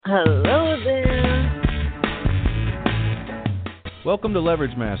Hello there. Welcome to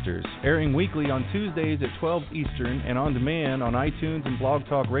Leverage Masters, airing weekly on Tuesdays at 12 Eastern and on demand on iTunes and Blog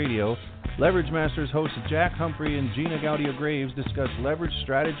Talk Radio. Leverage Masters hosts Jack Humphrey and Gina Gaudio-Graves discuss leverage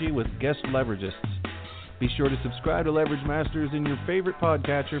strategy with guest leveragists. Be sure to subscribe to Leverage Masters in your favorite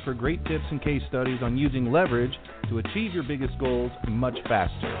podcatcher for great tips and case studies on using leverage to achieve your biggest goals much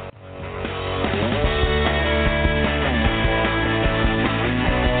faster.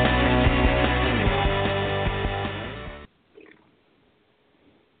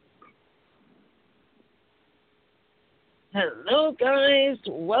 Hello, guys.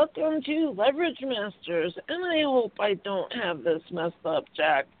 Welcome to Leverage Masters. And I hope I don't have this messed up,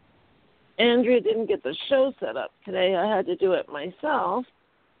 Jack. Andrea didn't get the show set up today. I had to do it myself.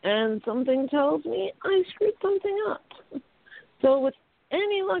 And something tells me I screwed something up. So with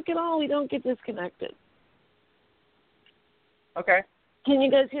any luck at all, we don't get disconnected. Okay. Can you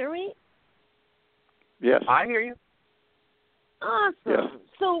guys hear me? Yes. I hear you. Awesome. Yes.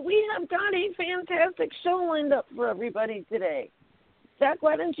 So we have got a fantastic show lined up for everybody today. Jack,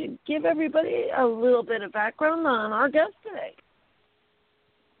 why don't you give everybody a little bit of background on our guest today?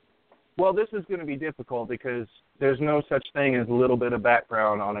 Well, this is going to be difficult because there's no such thing as a little bit of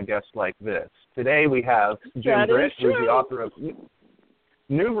background on a guest like this. Today we have Jim Britt, who's the author of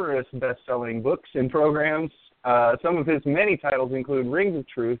numerous best-selling books and programs. Some of his many titles include Rings of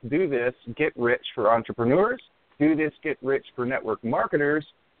Truth, Do This, Get Rich for Entrepreneurs, Do This, Get Rich for Network Marketers,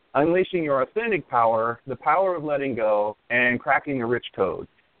 Unleashing Your Authentic Power, The Power of Letting Go, and Cracking the Rich Code.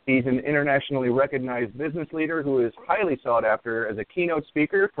 He's an internationally recognized business leader who is highly sought after as a keynote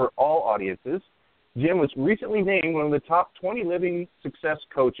speaker for all audiences. Jim was recently named one of the top 20 living success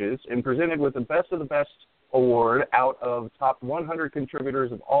coaches and presented with the Best of the Best award out of top 100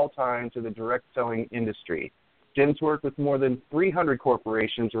 contributors of all time to the direct selling industry. Jim's worked with more than 300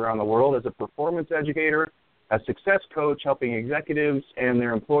 corporations around the world as a performance educator, a success coach, helping executives and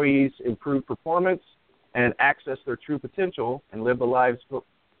their employees improve performance and access their true potential and live the lives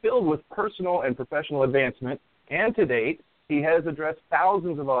filled with personal and professional advancement. And to date, he has addressed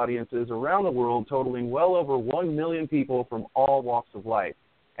thousands of audiences around the world, totaling well over 1 million people from all walks of life.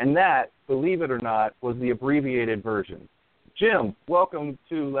 And that, believe it or not, was the abbreviated version. Jim, welcome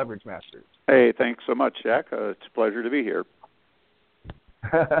to Leverage Masters. Hey, thanks so much, Jack. It's a pleasure to be here.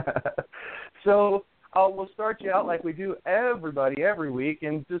 So we'll start you out like we do everybody every week.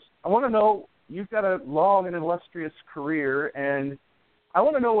 And just I want to know, you've got a long and illustrious career, and I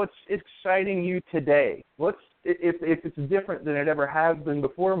want to know what's exciting you today. If it's different than it ever has been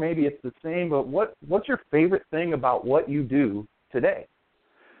before, maybe it's the same, but what's your favorite thing about what you do today?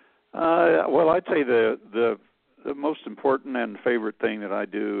 Well, I'd say the most important and favorite thing that I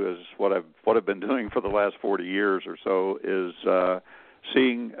do is what I've been doing for the last 40 years or so is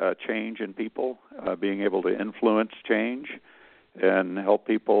seeing change in people, being able to influence change and help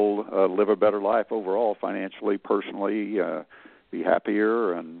people live a better life overall, financially, personally, be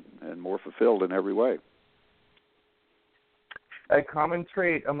happier and more fulfilled in every way. A common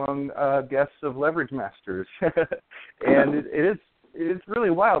trait among guests of Leverage Masters. And it's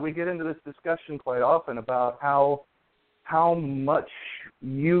really wild. We get into this discussion quite often about how much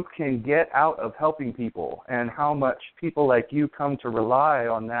you can get out of helping people and how much people like you come to rely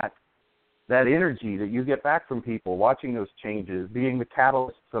on that energy that you get back from people, watching those changes, being the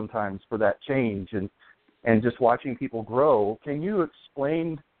catalyst sometimes for that change and just watching people grow. Can you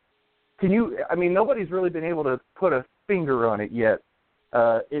explain, nobody's really been able to put a finger on it yet.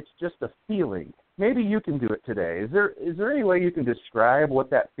 It's just a feeling. Maybe you can do it today. Is there any way you can describe what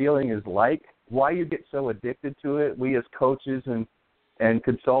that feeling is like, why you get so addicted to it, we as coaches and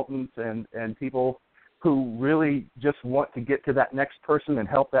consultants and people who really just want to get to that next person and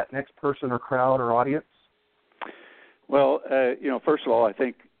help that next person or crowd or audience? Well, first of all, I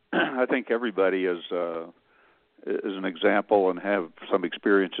think everybody is an example and have some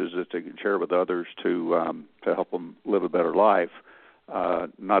experiences that they can share with others to help them live a better life.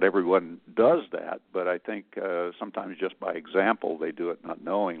 Not everyone does that, but I think sometimes just by example they do it not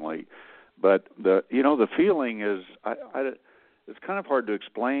knowingly. But the feeling is it's kind of hard to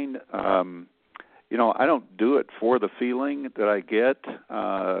explain. I don't do it for the feeling that I get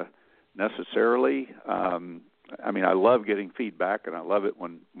necessarily. I love getting feedback, and I love it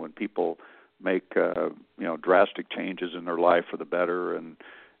when people make drastic changes in their life for the better, and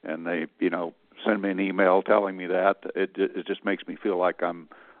they send me an email telling me that. It just makes me feel like I'm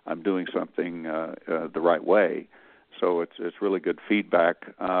doing something the right way. So it's really good feedback.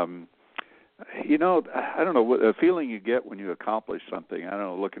 I don't know, what a feeling you get when you accomplish something. I don't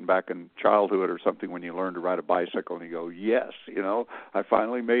know, looking back in childhood or something when you learn to ride a bicycle and you go, yes, I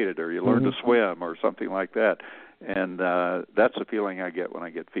finally made it, or you learn to swim or something like that. And that's the feeling I get when I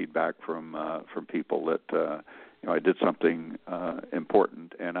get feedback from people that I did something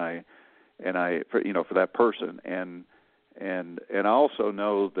important, and I for that person, and I also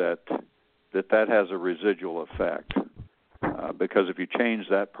know that has a residual effect. Because if you change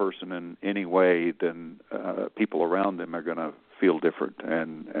that person in any way, then people around them are going to feel different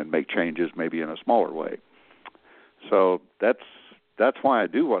and make changes maybe in a smaller way. So that's why I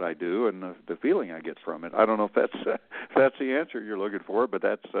do what I do, and the feeling I get from it. I don't know if that's the answer you're looking for, but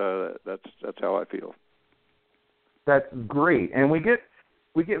that's how I feel. That's great, and we get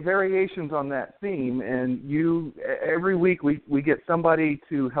variations on that theme, and every week we get somebody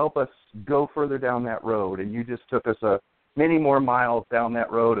to help us go further down that road, and you just took us many more miles down that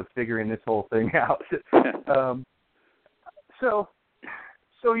road of figuring this whole thing out. So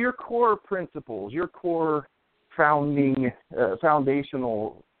your core principles, your core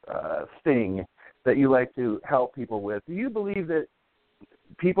foundational thing that you like to help people with, do you believe that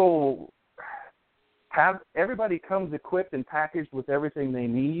everybody comes equipped and packaged with everything they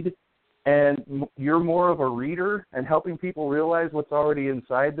need, and you're more of a reader and helping people realize what's already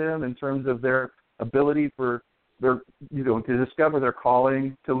inside them in terms of their ability for to discover their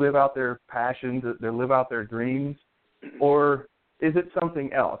calling, to live out their passions, to live out their dreams? Or is it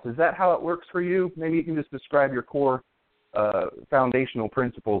something else? Is that how it works for you? Maybe you can just describe your core foundational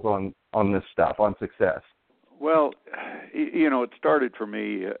principles on this stuff, on success. Well, it started for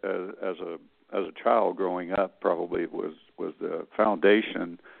me as a child growing up. Probably was the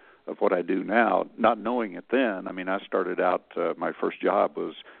foundation of what I do now. Not knowing it then. I mean, I started out. My first job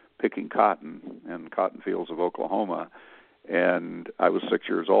was picking cotton in cotton fields of Oklahoma, and I was 6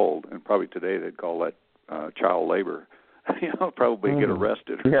 years old. And probably today they'd call that child labor. Probably get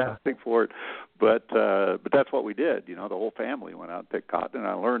arrested or something for it. But that's what we did. The whole family went out and picked cotton, and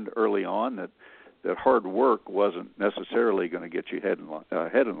I learned early on that hard work wasn't necessarily going to get you ahead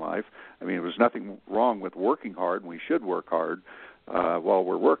in life. I mean, there was nothing wrong with working hard, and we should work hard while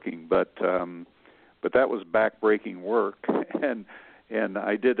we're working. But that was back-breaking work, and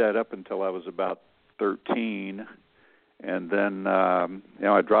I did that up until I was about 13. And then,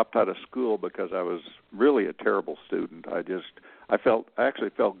 I dropped out of school because I was really a terrible student. I actually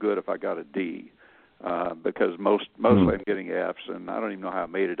felt good if I got a D, because mostly I'm getting Fs, and I don't even know how I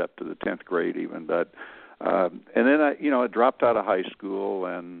made it up to the 10th grade even. But and then I dropped out of high school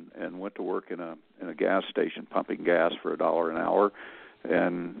and went to work in a gas station pumping gas for $1 an hour,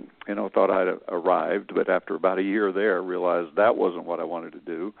 and thought I'd arrived. But after about a year there, realized that wasn't what I wanted to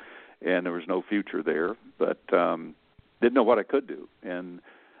do, and there was no future there. But didn't know what I could do, and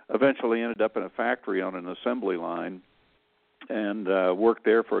eventually ended up in a factory on an assembly line, and worked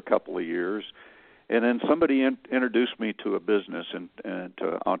there for a couple of years. And then somebody introduced me to a business and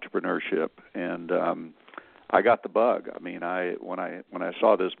to entrepreneurship, and I got the bug. I mean, when I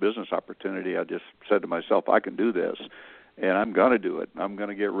saw this business opportunity, I just said to myself, I can do this, and I'm going to do it. I'm going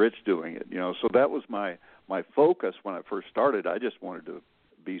to get rich doing it. So that was my focus when I first started. I just wanted to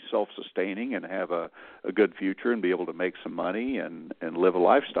be self-sustaining and have a good future and be able to make some money and live a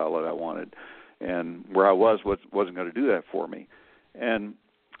lifestyle that I wanted. And where I wasn't going to do that for me. And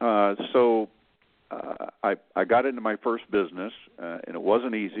so I got into my first business, and it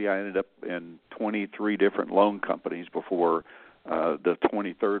wasn't easy. I ended up in 23 different loan companies before the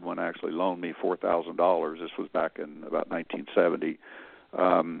 23rd one actually loaned me $4,000. This was back in about 1970,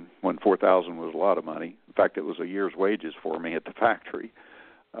 when $4,000 was a lot of money. In fact, it was a year's wages for me at the factory.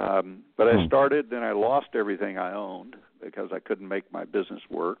 But I started, then I lost everything I owned because I couldn't make my business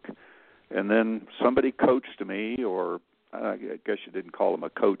work. And then somebody coached me, or I guess you didn't call him a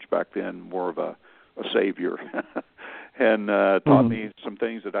coach back then, more of a savior, and taught me some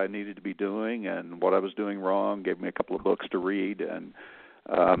things that I needed to be doing and what I was doing wrong, gave me a couple of books to read. And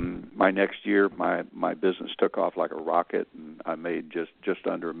my next year, my business took off like a rocket, and I made just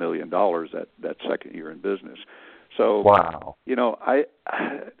under $1 million that second year in business. So, wow. I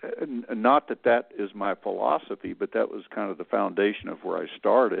not that is my philosophy, but that was kind of the foundation of where I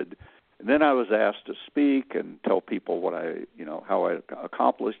started. And then I was asked to speak and tell people what how I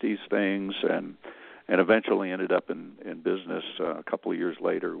accomplished these things, and eventually ended up in business a couple of years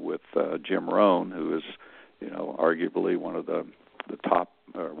later with Jim Rohn, who is, arguably one of the top,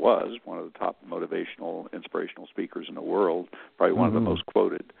 or was one of the top motivational, inspirational speakers in the world, probably one of the most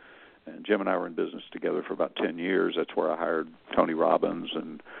quoted. And Jim and I were in business together for about 10 years. That's where I hired Tony Robbins,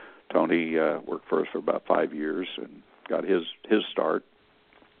 and Tony worked for us for about 5 years and got his start.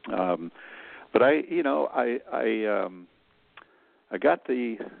 But I got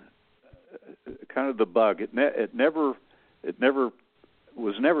the kind of the bug. It never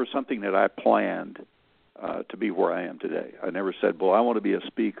was something that I planned to be where I am today. I never said, well, I want to be a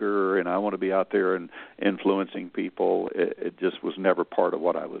speaker and I want to be out there and influencing people. It just was never part of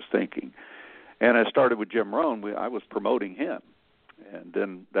what I was thinking. And I started with Jim Rohn. I was promoting him. And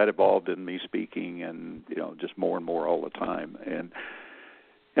then that evolved in me speaking and, just more and more all the time. And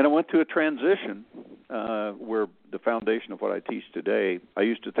I went through a transition where the foundation of what I teach today, I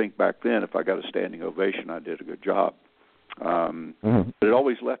used to think back then if I got a standing ovation, I did a good job. But it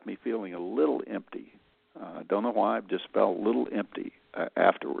always left me feeling a little empty. Don't know why, I just felt a little empty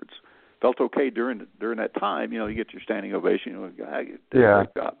afterwards. Felt okay during that time. You get your standing ovation. I did a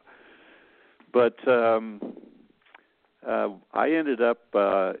great job. But I ended up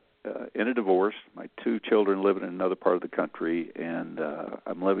in a divorce. My 2 children living in another part of the country, and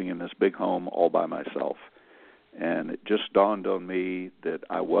I'm living in this big home all by myself. And it just dawned on me that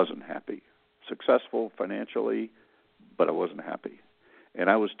I wasn't happy. Successful financially, but I wasn't happy. And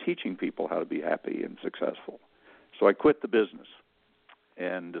I was teaching people how to be happy and successful. So I quit the business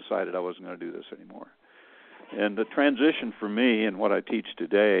and decided I wasn't going to do this anymore. And the transition for me and what I teach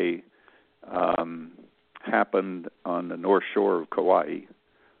today happened on the North Shore of Kauai.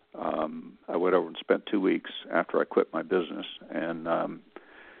 I went over and spent 2 weeks after I quit my business, and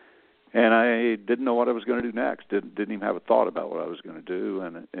I didn't know what I was going to do next. Didn't even have a thought about what I was going to do,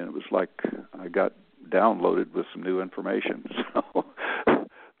 and it was like I got downloaded with some new information. So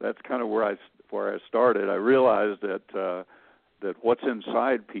that's kind of where I started. I realized that what's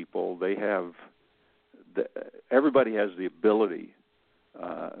inside people, everybody has the ability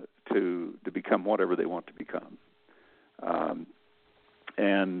to become whatever they want to become.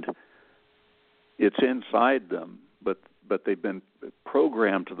 And it's inside them, but they've been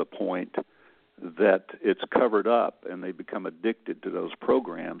programmed to the point that it's covered up, and they become addicted to those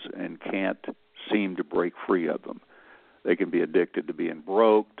programs and can't seem to break free of them. They can be addicted to being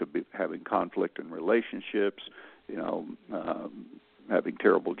broke, having conflict in relationships, having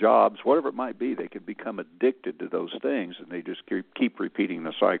terrible jobs, whatever it might be. They can become addicted to those things, and they just keep repeating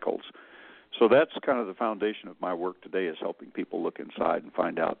the cycles. So that's kind of the foundation of my work today, is helping people look inside and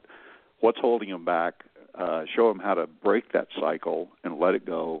find out what's holding them back, show them how to break that cycle and let it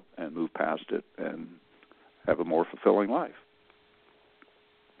go and move past it and have a more fulfilling life.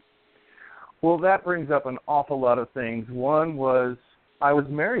 Well, that brings up an awful lot of things. One was I was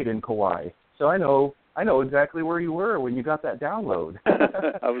married in Kauai, so I know exactly where you were when you got that download.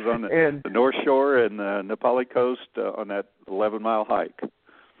 I was on the North Shore and the Nepali coast on that 11-mile hike.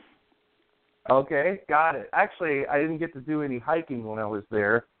 Okay, got it. Actually, I didn't get to do any hiking when I was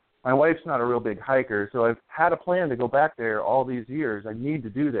there. My wife's not a real big hiker, so I've had a plan to go back there all these years. I need to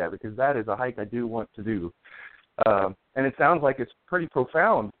do that because that is a hike I do want to do. And it sounds like it's pretty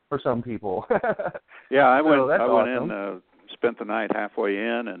profound for some people. Yeah, I went awesome. in, spent the night halfway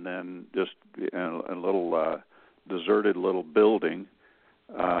in, and then just in a little deserted little building,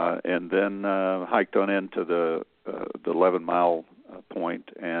 and then hiked on into the 11-mile point,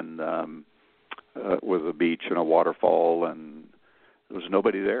 and with a beach and a waterfall, and there was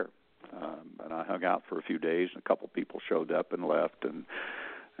nobody there. And I hung out for a few days, and a couple people showed up and left, and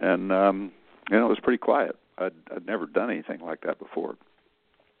it was pretty quiet. I'd never done anything like that before,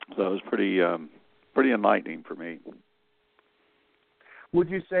 so it was pretty enlightening for me. Would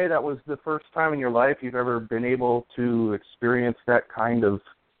you say that was the first time in your life you've ever been able to experience that kind of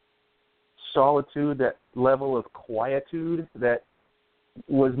solitude, that level of quietude that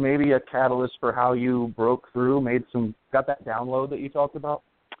was maybe a catalyst for how you broke through, got that download that you talked about?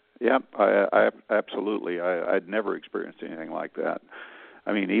 Yeah, I absolutely. I'd never experienced anything like that.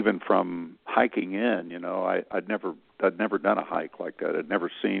 I mean, even from hiking in, I'd never done a hike like that. I'd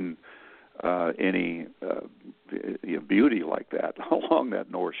never seen any beauty like that along that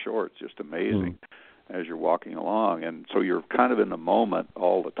North Shore. It's just amazing as you're walking along, and so you're kind of in the moment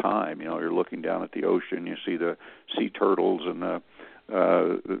all the time. You're looking down at the ocean. You see the sea turtles and the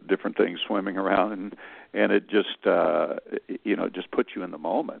different things swimming around, and it just it just puts you in the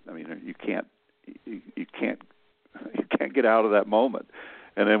moment. I mean, you can't get out of that moment.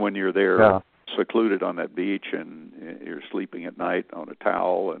 And then when you're there secluded on that beach and you're sleeping at night on a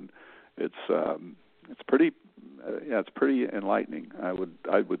towel, and it's pretty enlightening. I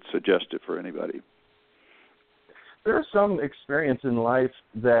would suggest it for anybody. There are some experiences in life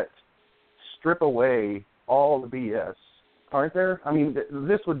that strip away all the BS, aren't there? I mean,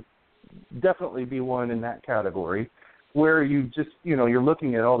 this would definitely be one in that category, where you just, you're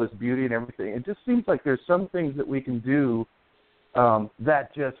looking at all this beauty and everything. It just seems like there's some things that we can do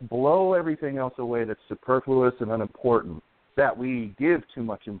that just blow everything else away that's superfluous and unimportant, that we give too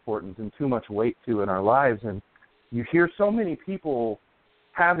much importance and too much weight to in our lives. And you hear so many people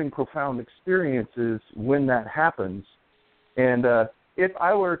having profound experiences when that happens. And if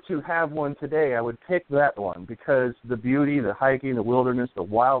I were to have one today, I would pick that one because the beauty, the hiking, the wilderness, the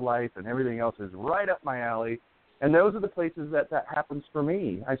wildlife, and everything else is right up my alley. And those are the places that happens for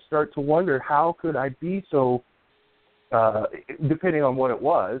me. I start to wonder, how could I be so, depending on what it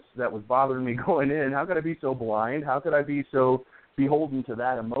was that was bothering me going in, how could I be so blind? How could I be so beholden to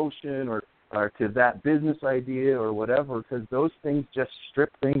that emotion or to that business idea or whatever? Because those things just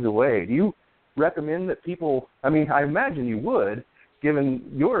strip things away. Do you recommend that people, I mean, I imagine you would, given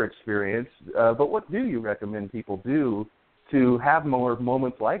your experience, but what do you recommend people do to have more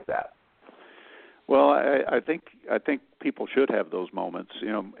moments like that? Well, I think people should have those moments.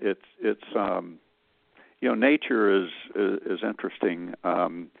 You know, it's nature is interesting.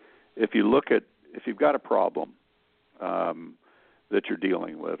 If you've got a problem that you're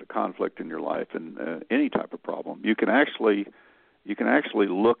dealing with, a conflict in your life, and any type of problem, you can actually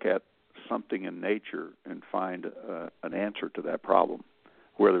look at something in nature and find an answer to that problem,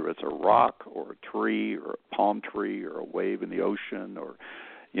 whether it's a rock or a tree or a palm tree or a wave in the ocean, or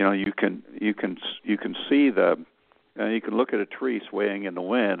you can see you can look at a tree swaying in the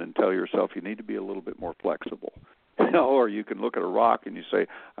wind and tell yourself you need to be a little bit more flexible, or you can look at a rock and you say,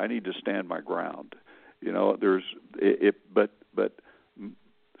 I need to stand my ground. But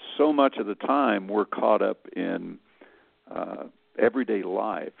so much of the time we're caught up in everyday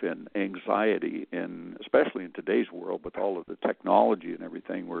life and anxiety, and especially in today's world with all of the technology and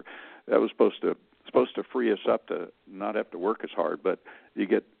everything, where that was supposed to free us up to not have to work as hard, but you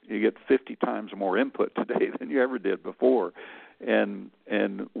get 50 times more input today than you ever did before, and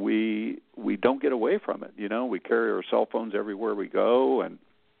we don't get away from it. We carry our cell phones everywhere we go, and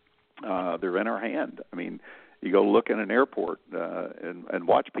they're in our hand. I mean, you go look in an airport and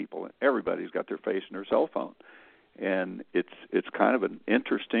watch people, and everybody's got their face in their cell phone. And it's kind of an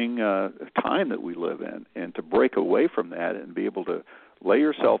interesting time that we live in, and to break away from that and be able to lay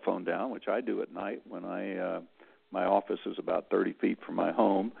your cell phone down, which I do at night when my office is about 30 feet from my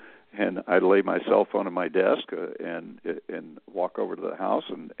home, and I lay my cell phone on my desk and walk over to the house,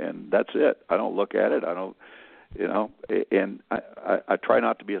 and that's it. I don't look at it. I don't, and I try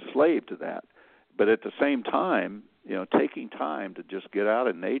not to be a slave to that. But at the same time, taking time to just get out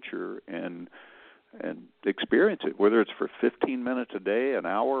in nature and experience it, whether it's for 15 minutes a day, an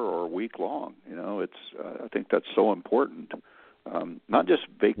hour, or a week long. I think that's so important. Not just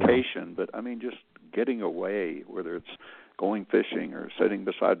vacation, but I mean just getting away, whether it's going fishing or sitting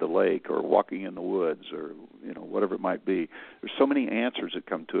beside the lake or walking in the woods or whatever it might be. There's so many answers that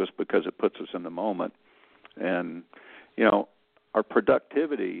come to us because it puts us in the moment. And our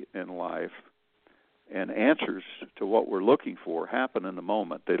productivity in life and answers to what we're looking for happen in the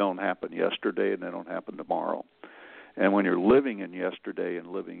moment. They don't happen yesterday, and they don't happen tomorrow. And when you're living in yesterday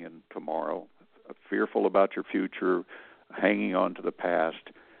and living in tomorrow, fearful about your future, hanging on to the past,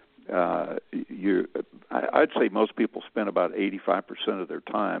 I'd say most people spend about 85% of their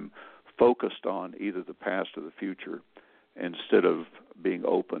time focused on either the past or the future, instead of being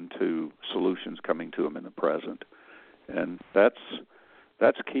open to solutions coming to them in the present. And that's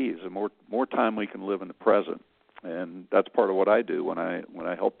key. Is the more time we can live in the present, and that's part of what I do when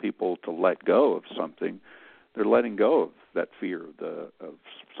I help people to let go of something. They're letting go of that fear of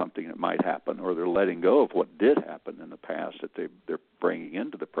something that might happen, or they're letting go of what did happen in the past that they're bringing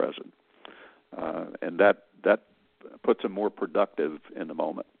into the present, and that puts them more productive in the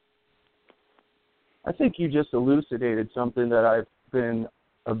moment. I think you just elucidated something that I've been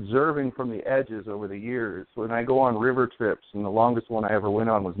observing from the edges over the years. When I go on river trips, and the longest one I ever went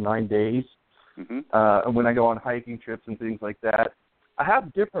on was 9 days, and when I go on hiking trips and things like that, I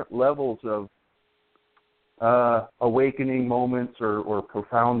have different levels of awakening moments or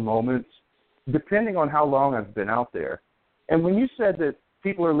profound moments, depending on how long I've been out there. And when you said that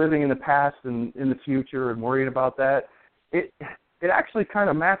people are living in the past and in the future and worried about that, it actually kind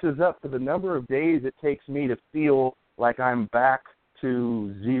of matches up to the number of days it takes me to feel like I'm back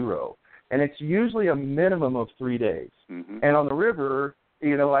to zero. And it's usually a minimum of 3 days. And on the river,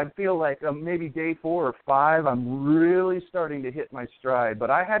 I feel like maybe day 4 or 5, I'm really starting to hit my stride. But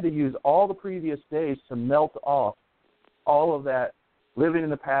I had to use all the previous days to melt off all of that living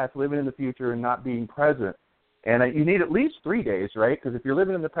in the past, living in the future, and not being present. And you need at least 3 days, right? Because if you're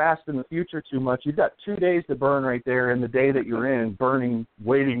living in the past and the future too much, you've got 2 days to burn right there, and the day that you're in, burning,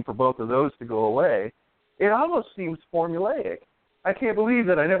 waiting for both of those to go away. It almost seems formulaic. I can't believe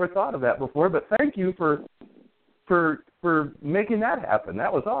that I never thought of that before, but thank you for for making that happen.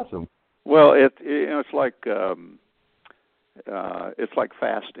 That was awesome. Well, it's like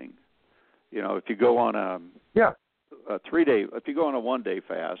fasting. If you go on a 3-day, if you go on a 1-day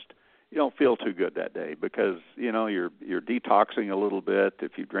fast, you don't feel too good that day because you're detoxing a little bit.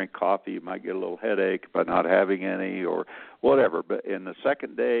 If you drink coffee, you might get a little headache by not having any or whatever. But in the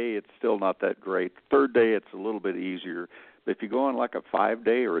second day, it's still not that great. Third day, it's a little bit easier. But if you go on like a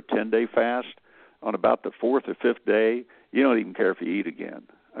 5-day or a 10-day fast, on about the 4th or 5th day, you don't even care if you eat again.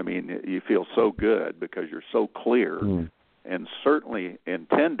 I mean, you feel so good because you're so clear. And certainly in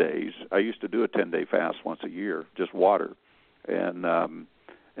 10 days, I used to do a 10-day fast once a year, just water. And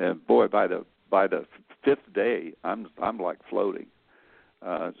boy, by the 5th day, I'm like floating.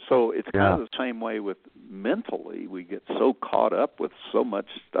 So it's kind of the same way with mentally. We get so caught up with so much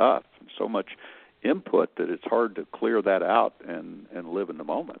stuff and so much input that it's hard to clear that out and live in the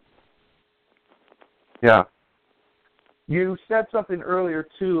moment. Yeah. You said something earlier,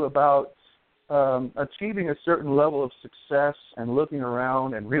 too, about achieving a certain level of success and looking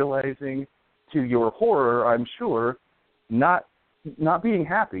around and realizing, to your horror, I'm sure, not being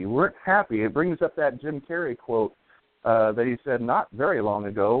happy. We weren't happy. It brings up that Jim Carrey quote that he said not very long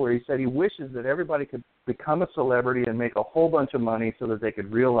ago, where he said he wishes that everybody could become a celebrity and make a whole bunch of money so that they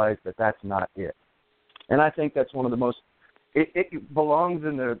could realize that that's not it. And I think that's one of the most, it belongs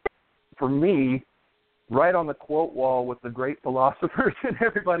for me, right on the quote wall with the great philosophers and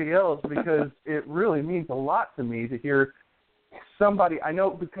everybody else, because it really means a lot to me to hear somebody, I know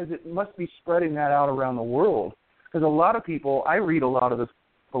because it must be spreading that out around the world. Because a lot of people, I read a lot of the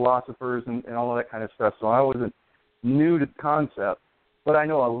philosophers and all of that kind of stuff, so I wasn't new to the concept. But I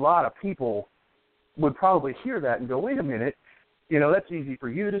know a lot of people would probably hear that and go, wait a minute, that's easy for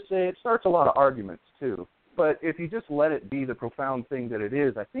you to say. It starts a lot of arguments, too. But if you just let it be the profound thing that it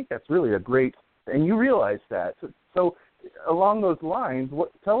is, I think that's really a great, and you realize that. So along those lines,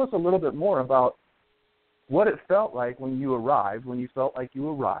 tell us a little bit more about what it felt like when you felt like you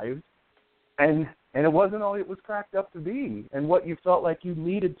arrived, and it wasn't all it was cracked up to be, and what you felt like you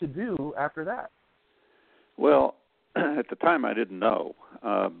needed to do after that. Well, at the time I didn't know,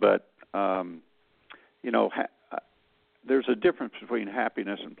 but there's a difference between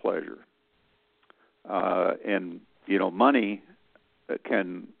happiness and pleasure, and money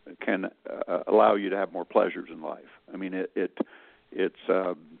can allow you to have more pleasures in life. I mean, it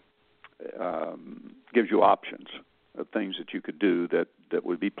gives you options of things that you could do that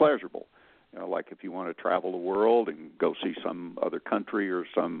would be pleasurable. Like if you want to travel the world and go see some other country or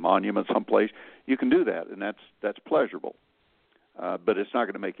some monument someplace, you can do that, and that's pleasurable. But it's not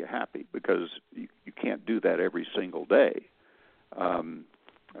going to make you happy because you can't do that every single day. I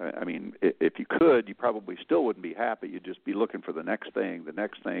mean, if you could, you probably still wouldn't be happy. You'd just be looking for the next thing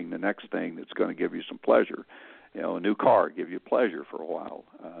that's going to give you some pleasure. A new car give you pleasure for a while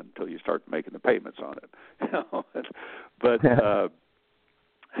until you start making the payments on it. But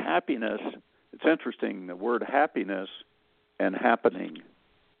happiness, it's interesting, the word happiness and happening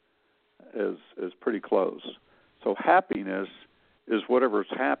is pretty close. So happiness is whatever's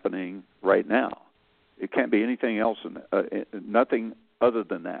happening right now. It can't be anything else, nothing other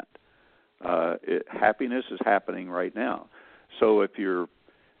than that. Happiness is happening right now. So if you're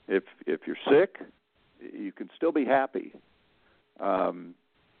sick, you can still be happy. And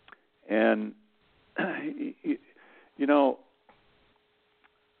a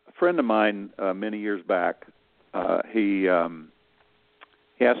friend of mine many years back, he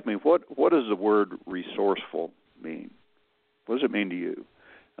asked me, what does the word resourceful mean? What does it mean to you?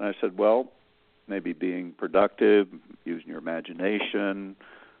 And I said, well, maybe being productive, using your imagination,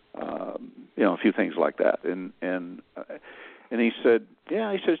 a few things like that. And he said,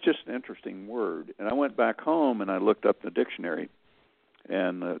 it's just an interesting word. And I went back home and I looked up the dictionary,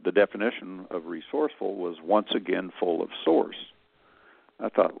 and the definition of resourceful was once again full of source. I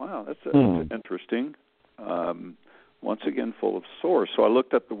thought, wow, that's interesting. Once again full of source. So I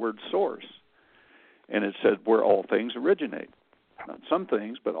looked up the word source, and it said where all things originate. Not some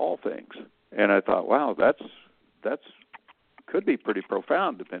things, but all things. And I thought, wow, that's could be pretty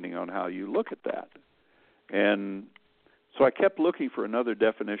profound depending on how you look at that. And so I kept looking for another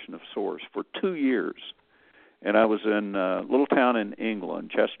definition of source for 2 years. And I was in a little town in England,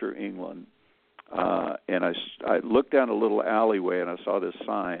 Chester, England, and I looked down a little alleyway and I saw this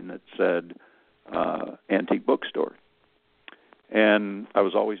sign that said antique bookstore. And I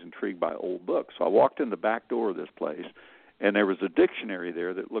was always intrigued by old books. So I walked in the back door of this place, and there was a dictionary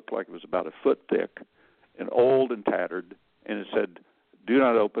there that looked like it was about a foot thick and old and tattered, and it said, do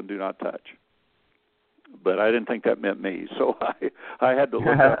not open, do not touch. But I didn't think that meant me, so I had to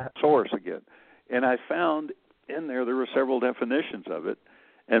look up source again. And I found in in there were several definitions of it,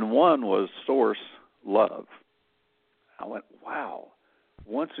 and one was source love. I went, wow,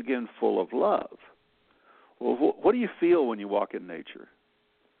 once again full of love. Well, what do you feel when you walk in nature?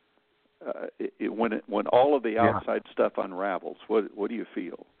 When all of the outside stuff unravels, what do you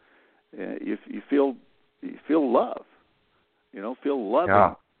feel? You feel love. Feel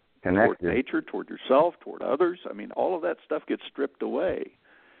loving toward nature, toward yourself, toward others. I mean, all of that stuff gets stripped away.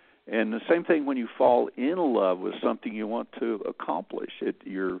 And the same thing when you fall in love with something you want to accomplish. It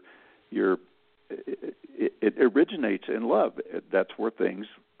originates in love. That's where things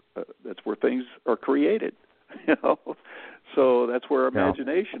are created. So that's where our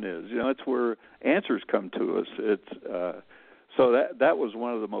imagination is. It's where answers come to us. It's so that was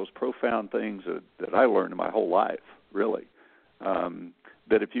one of the most profound things that I learned in my whole life, really.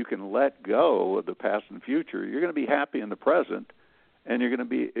 That if you can let go of the past and future, you're going to be happy in the present, and you're going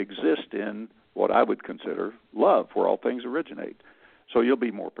to exist in what I would consider love, where all things originate. So you'll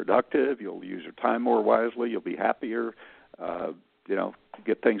be more productive. You'll use your time more wisely. You'll be happier.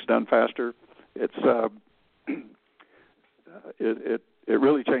 Get things done faster. It's it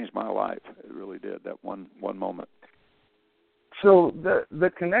really changed my life. It really did. That one moment. So the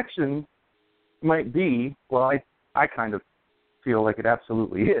connection might be, well, I kind of feel like it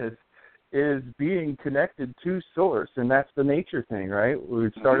absolutely is being connected to source, and that's the nature thing, right?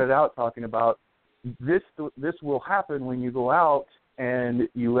 We started out talking about this will happen when you go out and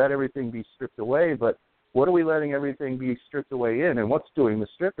you let everything be stripped away, but what are we letting everything be stripped away in, and what's doing the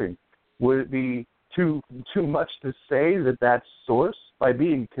stripping? Would it be too much to say that that's source by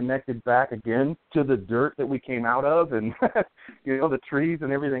being connected back again to the dirt that we came out of and the trees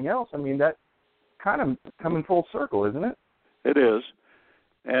and everything else? I mean, that kind of coming full circle, isn't it? It is.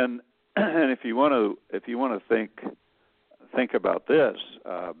 And if you want to think about this,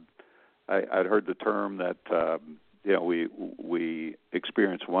 I'd heard the term that we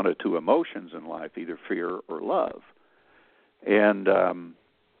experience one or two emotions in life, either fear or love, and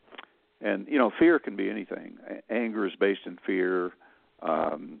fear can be anything. Anger is based in fear.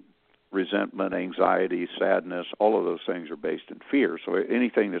 Resentment, anxiety, sadness, all of those things are based in fear. So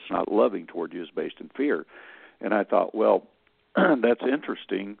anything that's not loving toward you is based in fear. And I thought, well, that's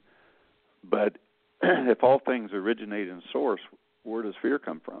interesting, but if all things originate in source, where does fear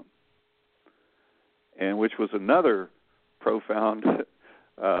come from? And which was another profound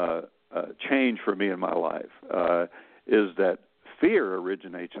change for me in my life, is that fear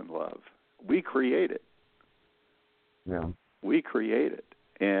originates in love. We create it. Yeah. We create it.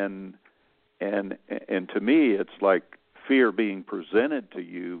 And to me, it's like fear being presented to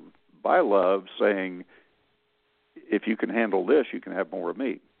you by love, saying, if you can handle this, you can have more of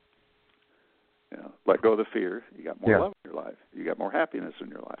me. Let go of the fear. You got more love in your life. You got more happiness in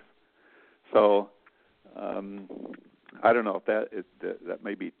your life. So I don't know if that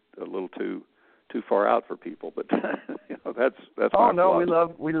may be a little too far out for people, but that's. Oh no,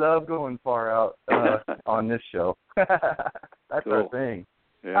 we love going far out on this show. That's cool. Our thing.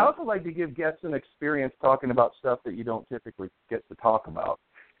 Yeah. I also like to give guests an experience talking about stuff that you don't typically get to talk about,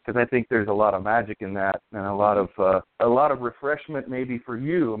 because I think there's a lot of magic in that, and a lot of refreshment maybe for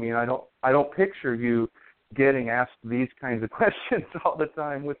you. I mean, I don't picture you getting asked these kinds of questions all the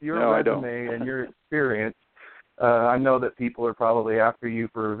time with your resume and your experience. I know that people are probably after you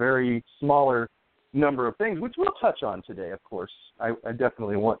for a very smaller number of things, which we'll touch on today, of course. I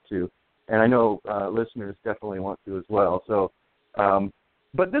definitely want to, and I know listeners definitely want to as well. So,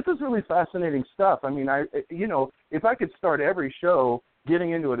 but this is really fascinating stuff. I mean, if I could start every show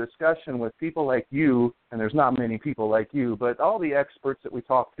getting into a discussion with people like you, and there's not many people like you, but all the experts that we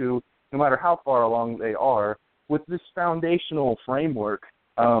talk to, no matter how far along they are, with this foundational framework,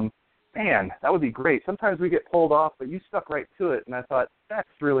 man, that would be great. Sometimes we get pulled off, but you stuck right to it, and I thought, that's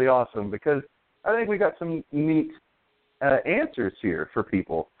really awesome, because I think we got some neat answers here for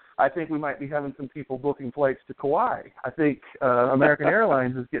people. I think we might be having some people booking flights to Kauai. I think American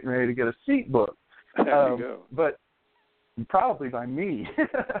Airlines is getting ready to get a seat booked. There you go. But probably by me.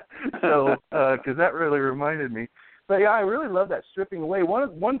 So, because that really reminded me. But yeah, I really love that stripping away.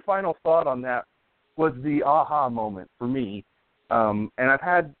 One final thought on that was the aha moment for me. And I've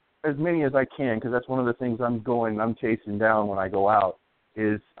had as many as I can, because that's one of the things I'm chasing down when I go out,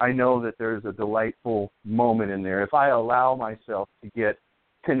 is I know that there's a delightful moment in there. If I allow myself to get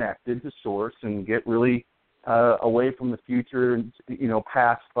connected to source and get really away from the future and,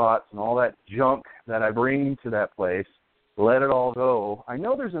 past thoughts and all that junk that I bring to that place, let it all go, I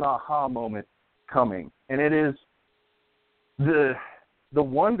know there's an aha moment coming. And it is the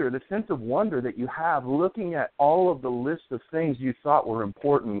wonder, the sense of wonder that you have looking at all of the list of things you thought were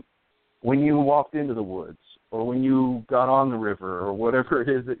important when you walked into the woods, or when you got on the river, or whatever it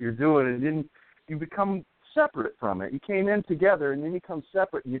is that you're doing, and then you become separate from it. You came in together, and then you become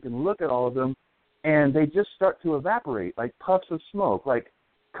separate, and you can look at all of them, and they just start to evaporate like puffs of smoke, like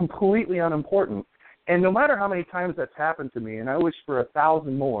completely unimportant. And no matter how many times that's happened to me, and I wish for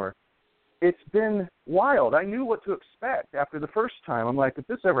 1,000 more, it's been wild. I knew what to expect after the first time. I'm like, if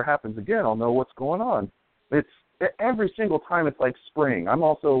this ever happens again, I'll know what's going on. It's every single time it's like spring. I'm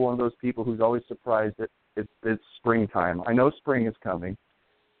also one of those people who's always surprised that it's springtime. I know spring is coming,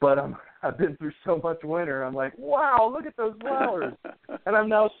 but I've been through so much winter. I'm like, wow, look at those flowers. And I'm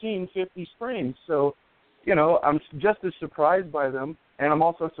now seeing 50 springs. So, I'm just as surprised by them, and I'm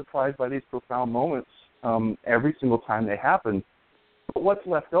also surprised by these profound moments every single time they happen. But what's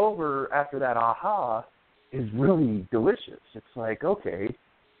left over after that aha is really delicious. It's like, okay.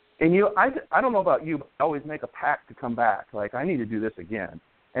 And I don't know about you, but I always make a pact to come back. Like, I need to do this again.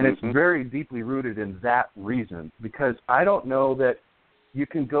 And it's very deeply rooted in that reason, because I don't know that you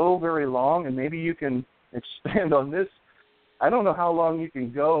can go very long, and maybe you can expand on this. I don't know how long you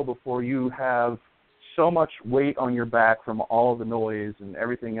can go before you have so much weight on your back from all of the noise and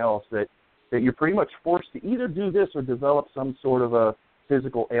everything else that you're pretty much forced to either do this or develop some sort of a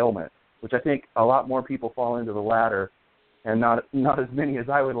physical ailment, which I think a lot more people fall into the latter, and not as many as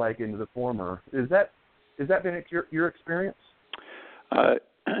I would like into the former. Has that been your experience?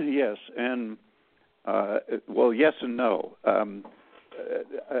 Yes, and yes and no.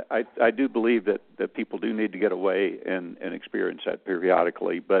 I do believe that people do need to get away and experience that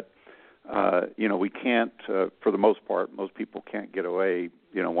periodically, but we can't, for the most part, most people can't get away,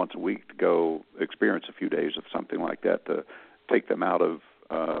 once a week to go experience a few days of something like that to take them out of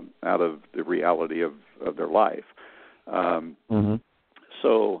the reality of their life.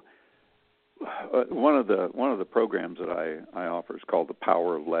 So one of the programs that I offer is called The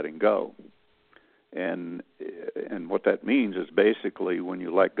Power of Letting Go. And what that means is basically when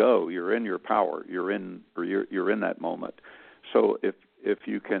you let go, you're in your power. You're in that moment. So if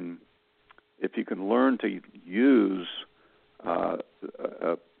you can learn to use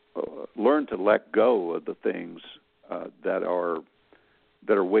learn to let go of the things that are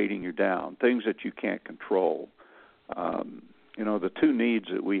weighting you down, things that you can't control. The two needs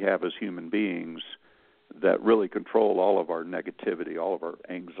that we have as human beings that really control all of our negativity, all of our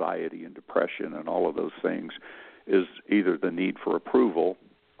anxiety and depression and all of those things is either the need for approval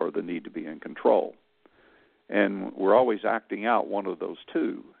or the need to be in control. And we're always acting out one of those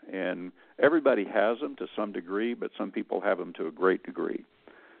two. And everybody has them to some degree, but some people have them to a great degree.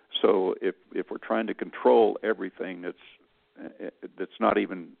 So if we're trying to control everything that's not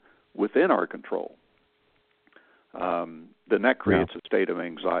even within our control, then that creates a state of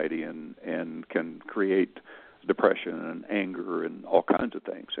anxiety and can create depression and anger and all kinds of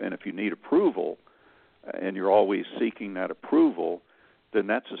things. And if you need approval and you're always seeking that approval, then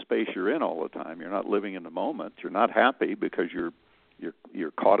that's a space you're in all the time. You're not living in the moment. You're not happy because you're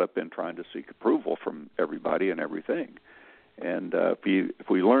caught up in trying to seek approval from everybody and everything. And if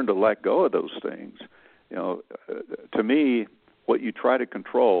we learn to let go of those things, to me, what you try to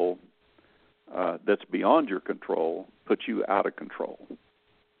control that's beyond your control puts you out of control.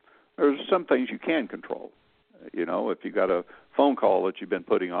 There's some things you can control. If you got a phone call that you've been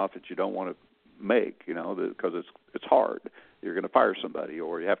putting off that you don't want to make, because it's hard. You're going to fire somebody,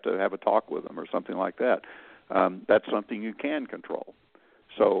 or you have to have a talk with them, or something like that. That's something you can control.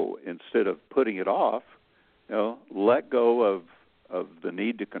 So instead of putting it off, let go of the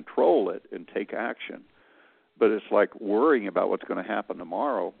need to control it and take action. But it's like worrying about what's going to happen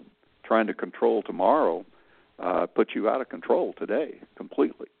tomorrow. Trying to control tomorrow puts you out of control today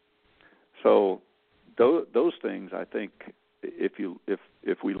completely. So those things, I think,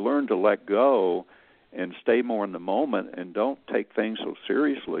 if we learn to let go and stay more in the moment and don't take things so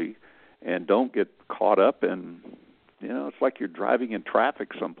seriously and don't get caught up in, it's like you're driving in traffic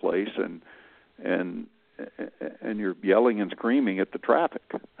someplace and you're yelling and screaming at the traffic.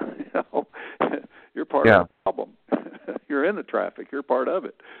 You're part of the problem. You're in the traffic. You're part of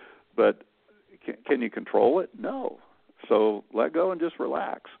it. But can you control it? No. So let go and just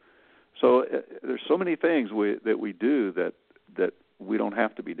relax. So there's so many things that we do that we don't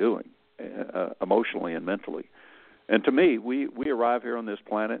have to be doing emotionally and mentally. And to me, we arrive here on this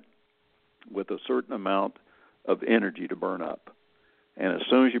planet with a certain amount of energy to burn up. And as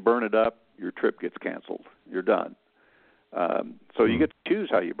soon as you burn it up, your trip gets canceled. You're done. So you get to choose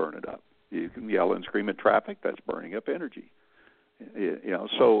how you burn it up. You can yell and scream at traffic. That's burning up energy.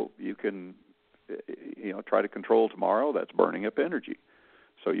 So you can, try to control tomorrow. That's burning up energy.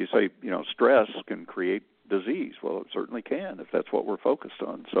 So you say, stress can create disease. Well, it certainly can if that's what we're focused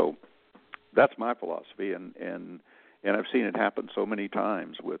on. So That's my philosophy, and I've seen it happen so many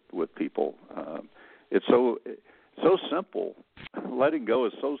times with people. It's so simple. Letting go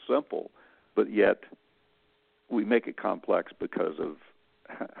is so simple, but yet we make it complex because of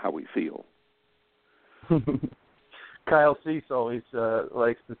how we feel. Kyle Cease always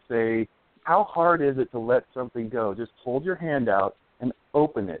likes to say, how hard is it to let something go? Just hold your hand out and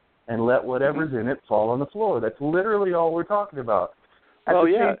open it and let whatever's in it fall on the floor. That's literally all we're talking about. At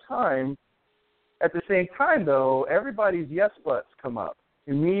the same time, though, everybody's yes buts come up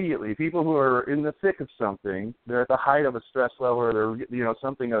immediately. People who are in the thick of something, they're at the height of a stress level, or they're,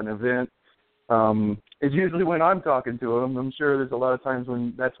 something, an event. It's usually when I'm talking to them. I'm sure there's a lot of times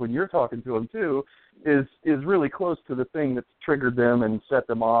when you're talking to them too, is really close to the thing that's triggered them and set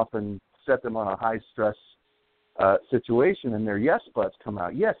them off and set them on a high stress situation, and their yes buts come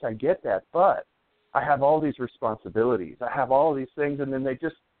out. Yes, I get that, but I have all these responsibilities. I have all these things, and then they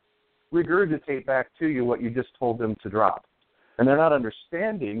just regurgitate back to you what you just told them to drop. And they're not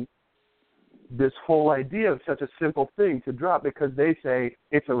understanding this whole idea of such a simple thing to drop, because they say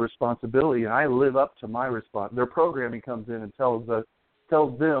it's a responsibility and I live up to my response. Their programming comes in and tells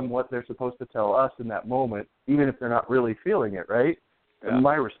them what they're supposed to tell us in that moment, even if they're not really feeling it, right? Yeah. And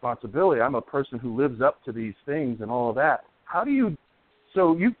my responsibility, I'm a person who lives up to these things and all of that.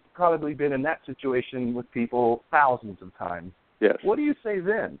 So you've probably been in that situation with people thousands of times. Yes. What do you say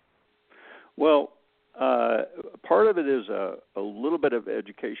then? Well, part of it is a little bit of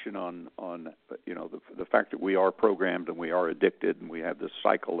education on the fact that we are programmed and we are addicted and we have this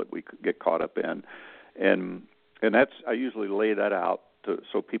cycle that we get caught up in, and that's, I usually lay that out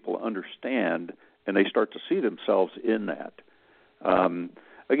so people understand and they start to see themselves in that.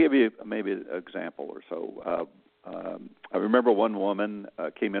 I'll give you maybe an example or so. I remember one woman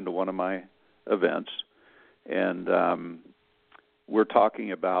came into one of my events, and we're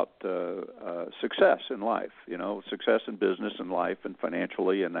talking about success in life, success in business and life and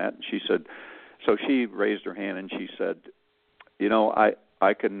financially and that. And she said, so she raised her hand and she said,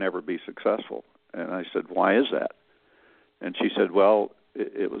 I can never be successful. And I said, why is that? And she said, well,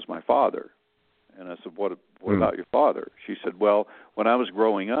 it was my father. And I said, what about your father? She said, well, when I was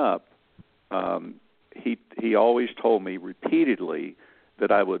growing up, he always told me repeatedly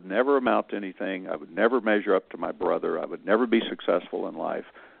that I would never amount to anything, I would never measure up to my brother, I would never be successful in life,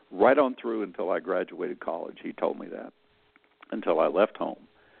 right on through until I graduated college. He told me that, until I left home.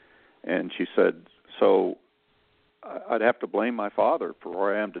 And she said, so I'd have to blame my father for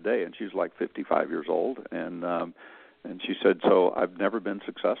where I am today. And she's like 55 years old, and she said, so I've never been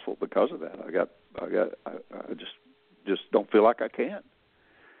successful because of that. I just don't feel like I can.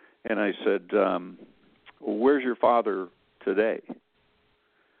 And I said, well, where's your father today?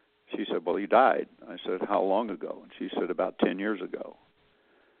 She said, well, he died. I said, how long ago? And she said, about 10 years ago.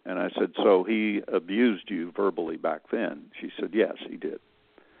 And I said, so he abused you verbally back then? She said, yes, he did.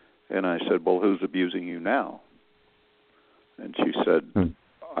 And I said, well, who's abusing you now? And she said,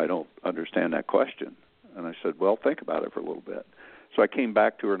 I don't understand that question. And I said, well, think about it for a little bit. So I came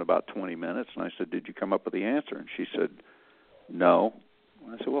back to her in about 20 minutes, and I said, did you come up with the answer? And she said, no.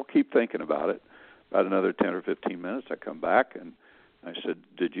 I said, well, keep thinking about it. About another 10 or 15 minutes, I come back, and I said,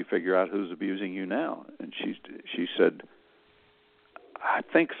 did you figure out who's abusing you now? And she said, I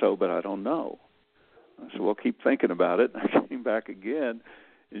think so, but I don't know. I said, well, keep thinking about it. And I came back again,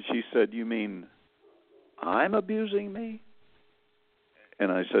 and she said, you mean I'm abusing me?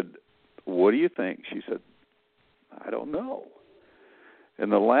 And I said, what do you think? She said, I don't know.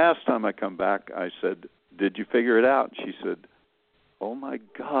 And the last time I come back, I said, did you figure it out? And she said, oh, my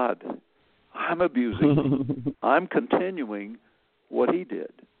God, I'm abusing me. I'm continuing what he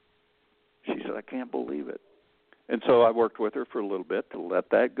did. She said, I can't believe it. And so I worked with her for a little bit to let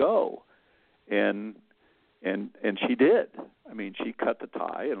that go. And she did. I mean, she cut the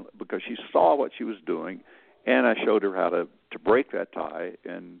tie because she saw what she was doing, and I showed her how to break that tie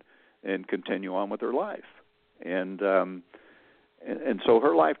and continue on with her life. And so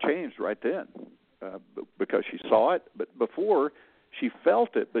her life changed right then because she saw it. But before, she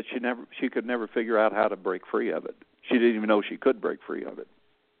felt it, but she could never figure out how to break free of it. She didn't even know she could break free of it.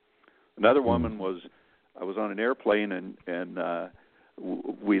 Another woman I was on an airplane, and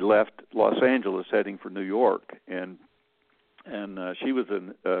we left Los Angeles heading for New York, and she was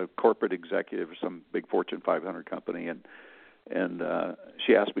a corporate executive for some big Fortune 500 company, and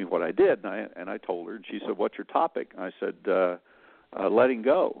she asked me what I did, and I told her, and she said, what's your topic? I said, letting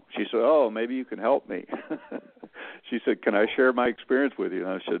go. She said, oh, maybe you can help me. She said, can I share my experience with you?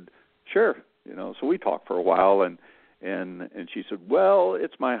 And I said, sure. So we talked for a while, and she said, well,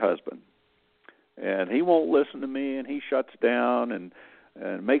 it's my husband, and he won't listen to me, and he shuts down, and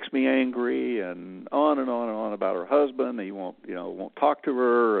and it makes me angry, and on and on and on about her husband. He won't talk to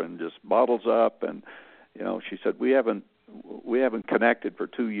her, and just bottles up. And she said, we haven't connected for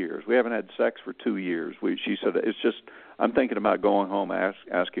 2 years. We haven't had sex for 2 years. She said, it's just, I'm thinking about going home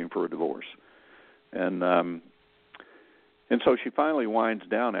asking for a divorce. And so she finally winds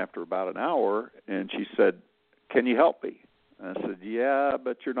down after about an hour, and she said, can you help me? And I said, yeah,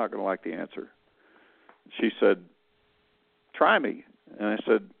 but you're not going to like the answer. She said, try me. And I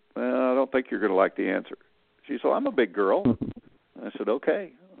said, well, I don't think you're going to like the answer. She said, I'm a big girl. And I said,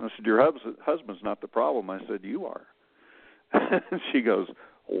 okay. I said, your husband's not the problem. I said, you are. And she goes,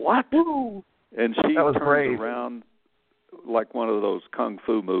 what? Ooh. And she turns brave. around like one of those kung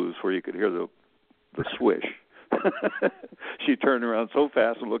fu moves where you could hear the swish. She turned around so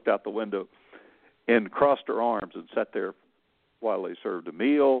fast and looked out the window and crossed her arms and sat there while they served a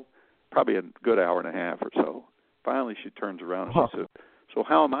meal, probably a good hour and a half or so. Finally, she turns around and she said, so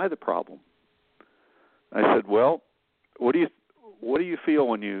how am I the problem? I said, well, what do you feel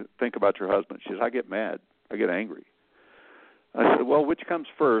when you think about your husband? She says, I get mad. I get angry. I said, well, which comes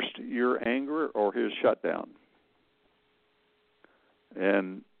first, your anger or his shutdown?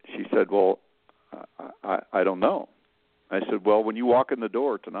 And she said, well, I don't know. I said, well, when you walk in the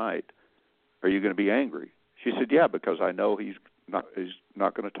door tonight, are you going to be angry? She said, yeah, because I know he's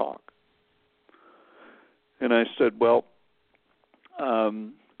not going to talk. And I said, well,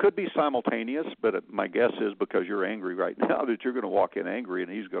 could be simultaneous, but my guess is because you're angry right now that you're going to walk in angry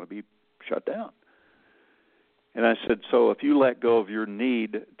and he's going to be shut down. And I said, so if you let go of your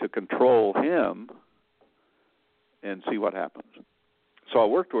need to control him and see what happens. So I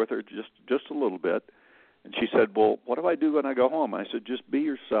worked with her just a little bit, and she said, well, what do I do when I go home? I said, just be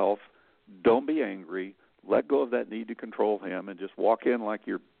yourself. Don't be angry. Let go of that need to control him and just walk in like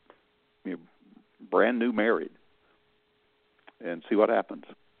you're brand new married and see what happens.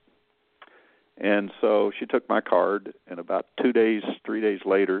 And so she took my card, and about 3 days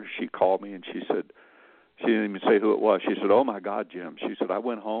later, she called me and she said, she didn't even say who it was. She said, oh, my God, Jim. She said, I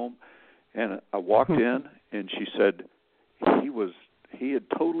went home and I walked in, and she said, he had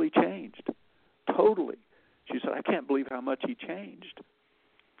totally changed. Totally. She said, I can't believe how much he changed.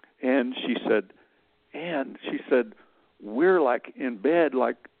 And she said, we're like in bed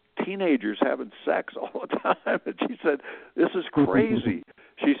like teenagers having sex all the time. And she said, this is crazy.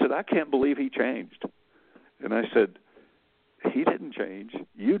 She said, I can't believe he changed. And I said, he didn't change.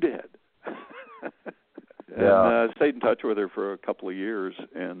 You did. Yeah. And stayed in touch with her for a couple of years,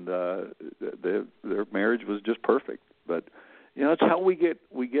 and their marriage was just perfect. But it's how we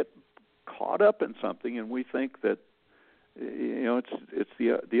get caught up in something, and we think that it's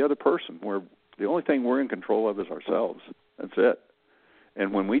the other person. Where the only thing we're in control of is ourselves. That's it.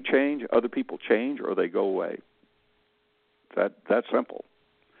 And when we change, other people change or they go away. That's simple.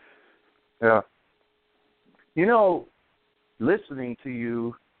 Yeah. Listening to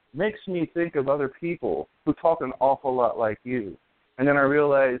you makes me think of other people who talk an awful lot like you. And then I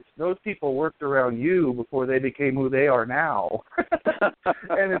realized those people worked around you before they became who they are now.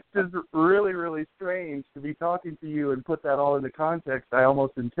 And it's just really, really strange to be talking to you and put that all into context. I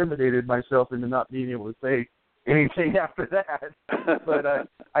almost intimidated myself into not being able to say anything after that. But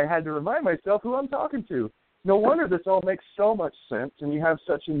I had to remind myself who I'm talking to. No wonder this all makes so much sense, and you have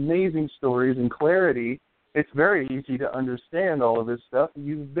such amazing stories and clarity. It's very easy to understand all of this stuff.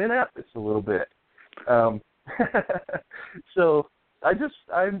 You've been at this a little bit. So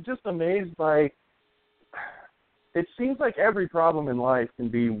I'm just amazed by, it seems like every problem in life can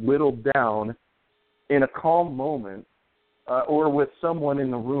be whittled down in a calm moment or with someone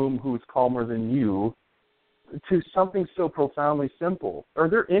in the room who's calmer than you to something so profoundly simple. Are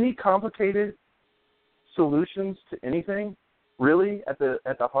there any complicated solutions to anything, really, at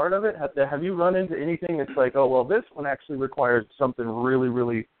the heart of it? Have you run into anything that's like, oh, well, this one actually requires something really,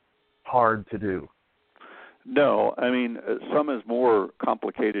 really hard to do? No, I mean, some is more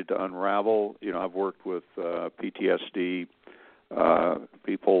complicated to unravel. I've worked with PTSD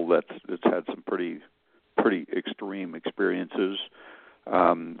people that's had some pretty extreme experiences.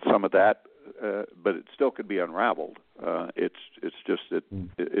 Some of that, but it still could be unraveled. It's just that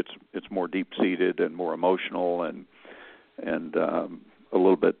it's more deep seated and more emotional and a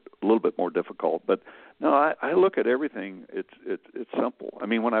little bit more difficult. But no, I look at everything. It's simple. I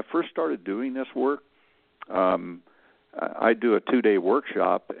mean, when I first started doing this work, I do a 2-day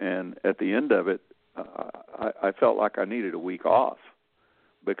workshop, and at the end of it, I felt like I needed a week off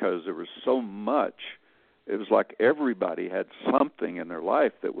because there was so much. It was like everybody had something in their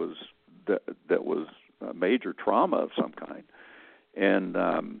life that was a major trauma of some kind, and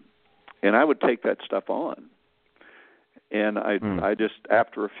I would take that stuff on. And I just,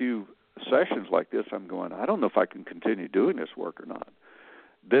 after a few sessions like this, I'm going, I don't know if I can continue doing this work or not.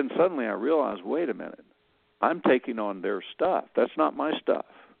 Then suddenly I realize, wait a minute, I'm taking on their stuff. That's not my stuff.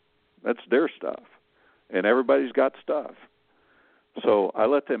 That's their stuff. And everybody's got stuff. So I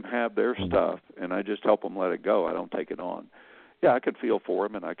let them have their stuff, and I just help them let it go. I don't take it on. Yeah, I can feel for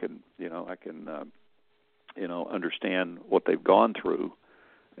them, and I can understand what they've gone through,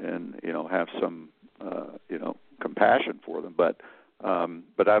 and have some compassion for them. But I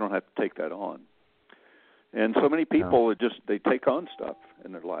don't have to take that on. And so many people they take on stuff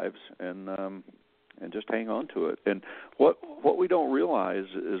in their lives and just hang on to it. And what we don't realize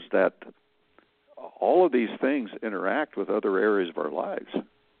is that all of these things interact with other areas of our lives.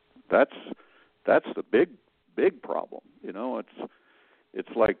 That's the big problem.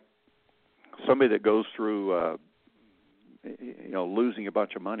 It's like somebody that goes through losing a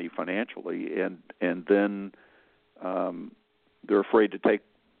bunch of money financially, and then they're afraid to take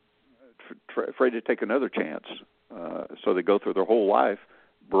another chance. So they go through their whole life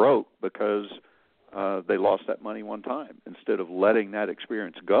broke because they lost that money one time, instead of letting that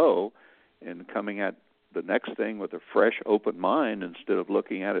experience go and coming at the next thing with a fresh, open mind, instead of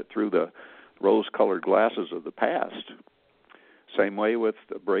looking at it through the rose-colored glasses of the past. Same way with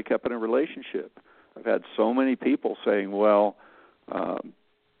a breakup in a relationship. I've had so many people saying, well,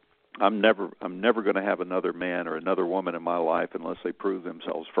 I'm never going to have another man or another woman in my life unless they prove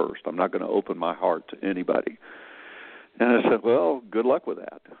themselves first. I'm not going to open my heart to anybody. And I said, well, good luck with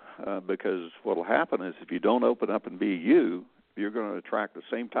that, because what will happen is if you don't open up and be you, you're going to attract the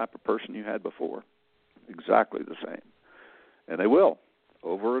same type of person you had before, exactly the same. And they will,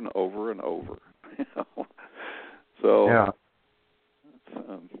 over and over and over. So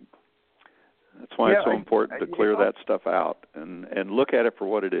that's why it's so important to clear that stuff out and look at it for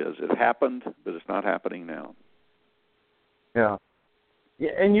what it is. It happened, but it's not happening now. Yeah.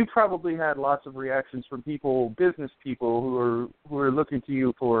 Yeah, and you probably had lots of reactions from people, business people, who are looking to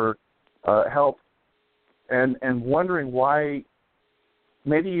you for help and wondering why,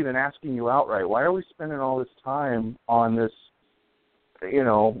 maybe even asking you outright, why are we spending all this time on this?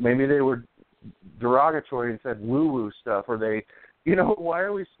 Maybe they were derogatory and said woo-woo stuff, or they, why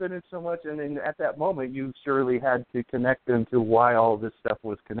are we spending so much? And then at that moment, you surely had to connect them to why all of this stuff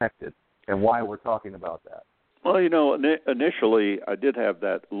was connected and why we're talking about that. Well, initially I did have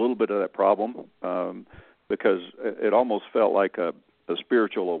a little bit of that problem because it almost felt like a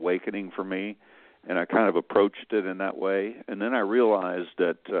spiritual awakening for me, and I kind of approached it in that way. And then I realized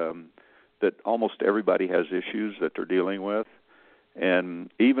that almost everybody has issues that they're dealing with, and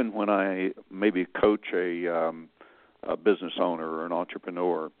even when I maybe coach a business owner or an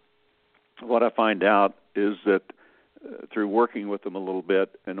entrepreneur, what I find out is that through working with them a little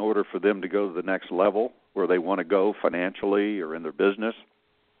bit, in order for them to go to the next level where they want to go financially or in their business,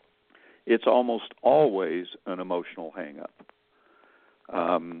 it's almost always an emotional hang-up.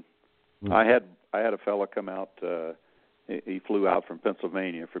 I had a fella come out. He flew out from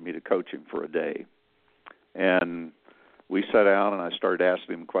Pennsylvania for me to coach him for a day, and we sat down and I started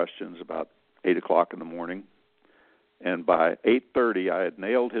asking him questions about 8 o'clock in the morning. And by 8:30, I had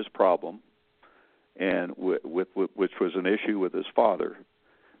nailed his problem, and which was an issue with his father.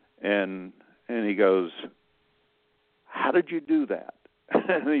 And he goes, "How did you do that?"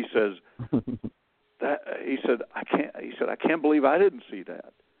 And he says, I can't believe I didn't see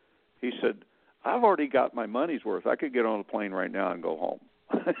that. He said, I've already got my money's worth. I could get on a plane right now and go home.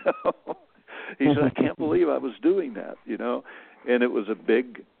 He said, I can't believe I was doing that, And it was a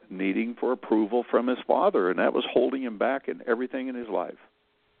big needing for approval from his father, and that was holding him back in everything in his life.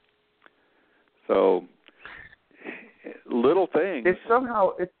 So, little things. It's somehow,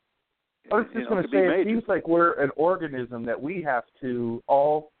 I was just going to say, it seems like we're an organism that we have to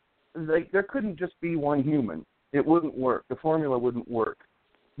all, there couldn't just be one human. It wouldn't work. The formula wouldn't work.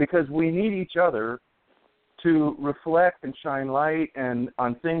 Because we need each other to reflect and shine light and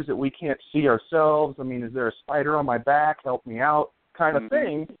on things that we can't see ourselves. I mean, is there a spider on my back? Help me out, kind of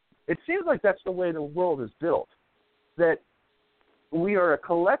thing. It seems like that's the way the world is built, that we are a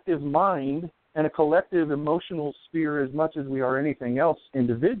collective mind and a collective emotional sphere as much as we are anything else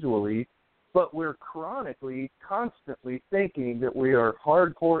individually, but we're chronically, constantly thinking that we are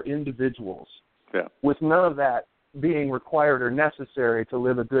hardcore individuals with none of that being required or necessary to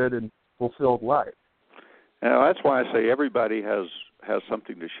live a good and fulfilled life. Now, that's why I say everybody has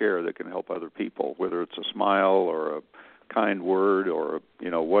something to share that can help other people, whether it's a smile or a kind word or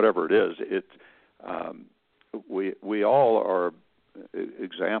whatever it is. We all are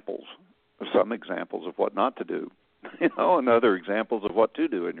examples, some examples of what not to do, and other examples of what to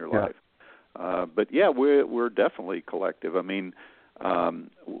do in your life. But yeah, we're definitely collective. I mean,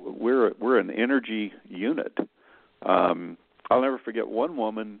 we're an energy unit. I'll never forget one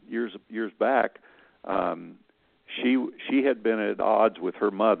woman years back. She had been at odds with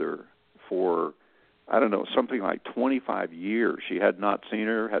her mother for, I don't know, something like 25 years. She had not seen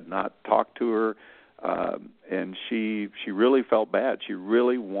her, had not talked to her, and she really felt bad. She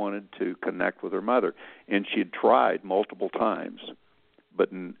really wanted to connect with her mother, and she had tried multiple times, but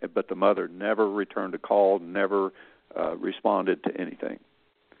the mother never returned a call, never responded to anything.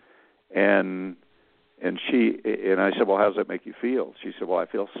 And I said, well, how does that make you feel? She said, well, I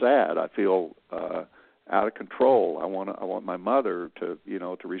feel sad. I feel out of control. I want my mother to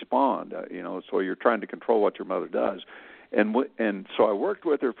respond. So you're trying to control what your mother does. And so I worked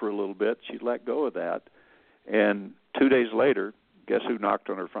with her for a little bit. She let go of that. And 2 days later, guess who knocked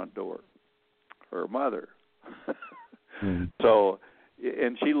on her front door? Her mother. Mm-hmm. So,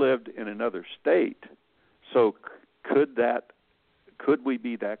 and she lived in another state. So could we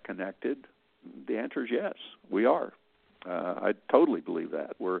be that connected? The answer is yes, we are. I totally believe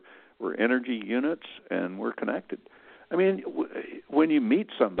that. We're energy units, and we're connected. I mean, when you meet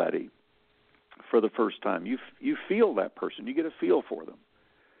somebody for the first time, you feel that person. You get a feel for them.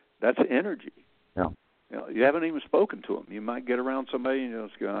 That's energy. Yeah. You haven't even spoken to them. You might get around somebody and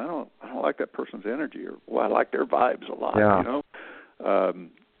just go, I don't like that person's energy, or well, I like their vibes a lot. Yeah.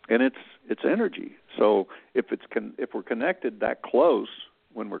 And it's energy. So if we're connected that close,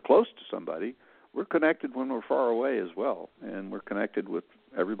 when we're close to somebody, we're connected when we're far away as well, and we're connected with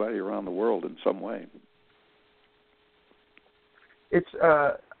everybody around the world in some way. It's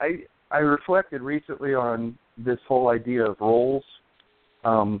I reflected recently on this whole idea of roles,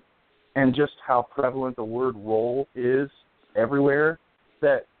 and just how prevalent the word role is everywhere.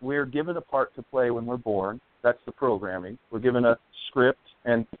 That we're given a part to play when we're born. That's the programming. We're given a script,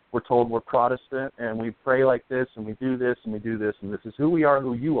 and we're told we're Protestant, and we pray like this, and we do this, and we do this, and this is who we are,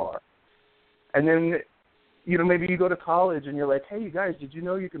 who you are. And then, maybe you go to college, and you're like, hey, you guys, did you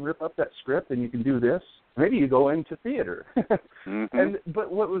know you can rip up that script, and you can do this? Maybe you go into theater. Mm-hmm.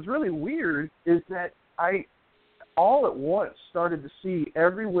 But what was really weird is that I all at once started to see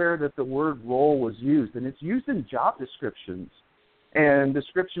everywhere that the word role was used, and it's used in job descriptions and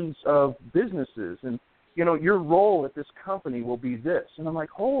descriptions of businesses, and your role at this company will be this. And I'm like,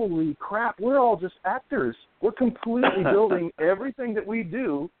 holy crap, we're all just actors. We're completely building everything that we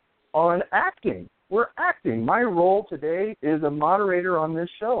do on acting. We're acting. My role today is a moderator on this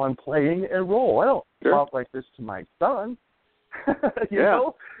show. I'm playing a role. I don't talk like this to my son. you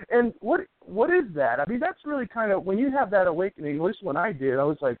know? And what is that? I mean, that's really kind of, when you have that awakening, at least when I did, I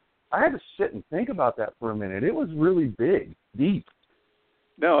was like, I had to sit and think about that for a minute. It was really big, deep.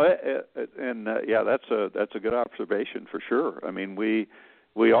 No, that's a good observation for sure. I mean,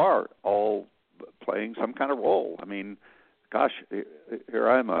 we are all playing some kind of role. I mean, gosh, here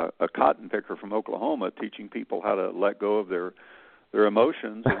I'm a cotton picker from Oklahoma teaching people how to let go of their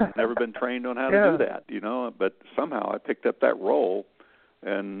emotions, and never been trained on how to do that, but somehow I picked up that role,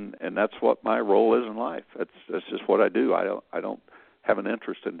 and that's what my role is in life. That's just what I do. I don't have an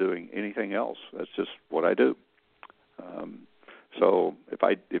interest in doing anything else. That's just what I do. So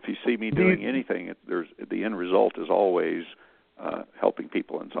if you see me doing anything, the end result is always helping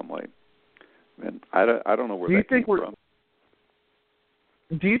people in some way. And I don't know where that came from.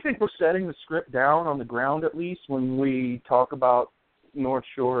 Do you think we're setting the script down on the ground, at least, when we talk about North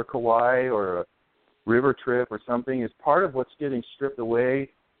Shore or Kauai or a river trip or something? Is part of what's getting stripped away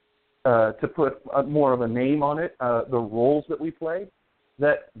to put more of a name on it, the roles that we play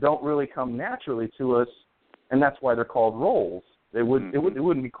that don't really come naturally to us, and that's why they're called roles. It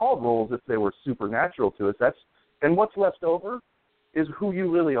wouldn't be called roles if they were supernatural to us. And what's left over is who you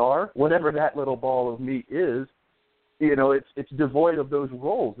really are, whatever that little ball of meat is. It's devoid of those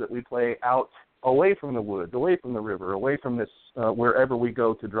roles that we play out away from the woods, away from the river, away from this wherever we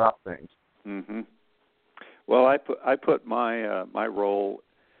go to drop things. Mm-hmm. Well, I put my role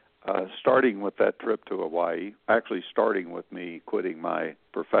starting with that trip to Hawaii, actually starting with me quitting my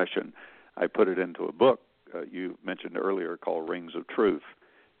profession. I put it into a book you mentioned earlier called Rings of Truth,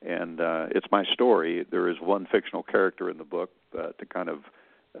 and it's my story. There is one fictional character in the book to kind of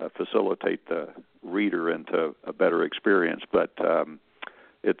facilitate the reader into a better experience, but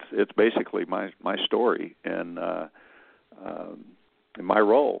it's basically my story and my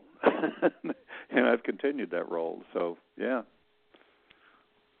role, and I've continued that role. So yeah.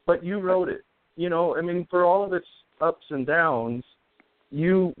 But you wrote it. For all of its ups and downs,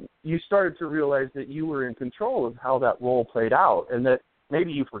 you started to realize that you were in control of how that role played out, and that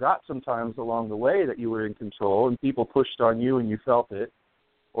maybe you forgot sometimes along the way that you were in control, and people pushed on you and you felt it.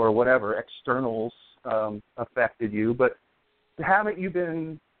 or whatever, externals affected you, but haven't you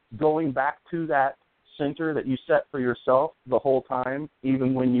been going back to that center that you set for yourself the whole time?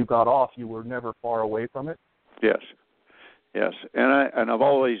 Even when you got off, you were never far away from it? Yes. And I've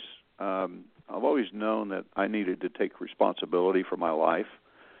always known that I needed to take responsibility for my life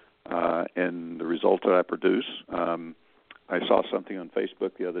and the results that I produce. I saw something on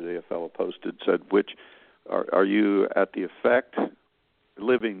Facebook the other day. A fellow posted, said, "Which are you at the effect,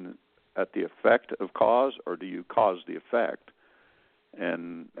 living at the effect of cause, or do you cause the effect?"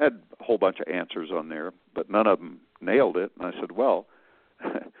 And I had a whole bunch of answers on there, but none of them nailed it. And I said, well,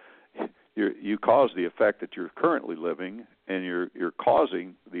 you cause the effect that you're currently living, and you're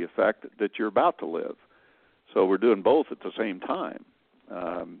causing the effect that you're about to live. So we're doing both at the same time.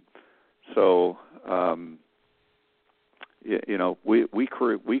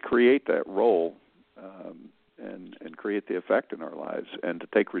 We create that role and create the effect in our lives, and to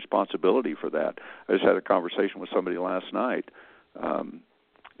take responsibility for that. I just had a conversation with somebody last night. And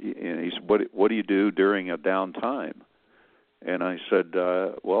he said, what do you do during a downtime? And I said,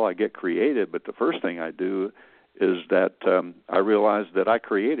 well, I get creative, but the first thing I do is that I realize that I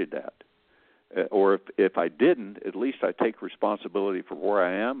created that. Or if I didn't, at least I take responsibility for where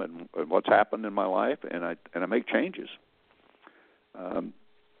I am and what's happened in my life, and I make changes.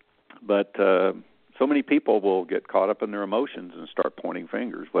 But so many people will get caught up in their emotions and start pointing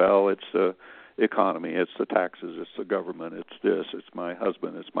fingers. Well, it's the economy, it's the taxes, it's the government, it's this, it's my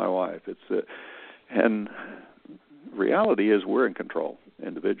husband, it's my wife, and reality is we're in control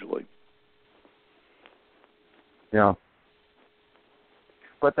individually. Yeah.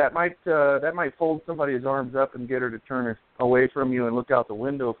 But that might fold somebody's arms up and get her to turn away from you and look out the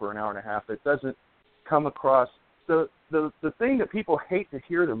window for an hour and a half. It doesn't come across. The thing that people hate to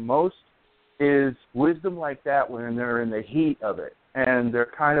hear the most is wisdom like that when they're in the heat of it, and they're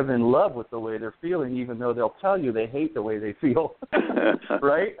kind of in love with the way they're feeling, even though they'll tell you they hate the way they feel.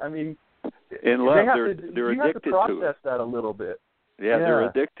 Right? I mean, in love, they're you addicted have to process to it. that a little bit. Yeah, they're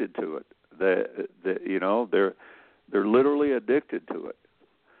addicted to it. They're literally addicted to it.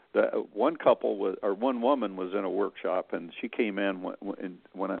 One woman was in a workshop, and she came in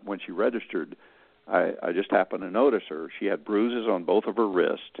when she registered. I just happened to notice her. She had bruises on both of her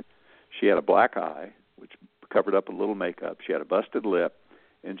wrists. She had a black eye, which covered up with a little makeup. She had a busted lip,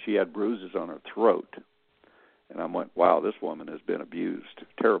 and she had bruises on her throat. And I went, wow, this woman has been abused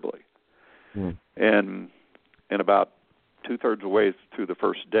terribly. Mm. And about 2/3 of the way through the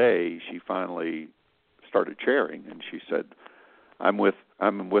first day, she finally started sharing, and she said, I'm with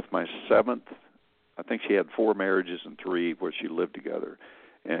my seventh. I think she had 4 marriages and 3 where she lived together.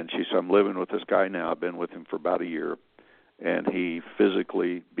 And she said, I'm living with this guy now. I've been with him for about a year, and he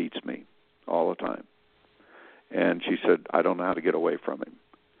physically beats me all the time. And she said, I don't know how to get away from him.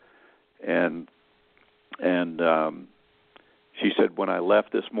 And she said, when I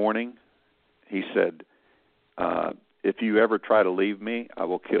left this morning, he said, if you ever try to leave me, I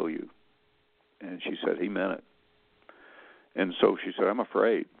will kill you. And she said, he meant it. And so she said, I'm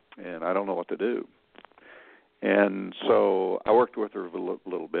afraid, and I don't know what to do. And so I worked with her a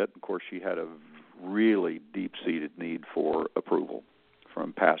little bit. Of course, she had a really deep-seated need for approval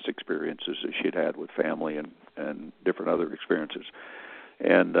from past experiences that she had with family and different other experiences.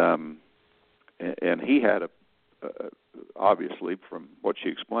 And he had, obviously, from what she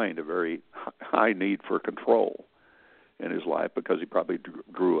explained, a very high need for control in his life because he probably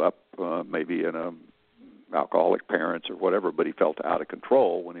grew up maybe in a alcoholic parents or whatever, but he felt out of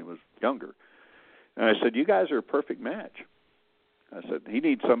control when he was younger. And I said, you guys are a perfect match. I said, he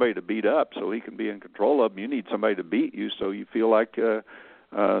needs somebody to beat up so he can be in control of him. You need somebody to beat you so you feel like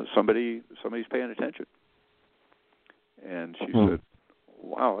somebody's paying attention. And she said,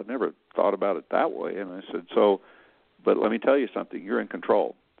 wow, I never thought about it that way. And I said, but let me tell you something, you're in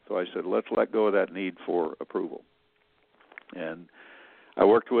control. So I said, let's let go of that need for approval. And I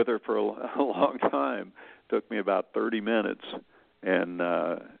worked with her for a long time. It took me about 30 minutes, and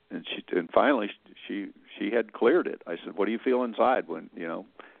finally she had cleared it. I said, "What do you feel inside when?"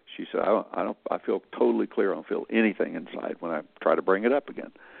 She said, I feel totally clear. I don't feel anything inside when I try to bring it up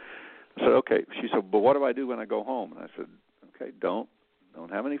again." I said, "Okay." She said, "But what do I do when I go home?" And I said, "Okay, don't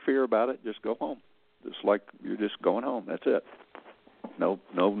have any fear about it. Just go home. Just like you're just going home. That's it. No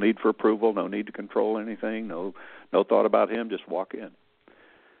need for approval. No need to control anything. No thought about him. Just walk in."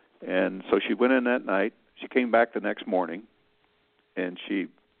 And so she went in that night. She came back the next morning, and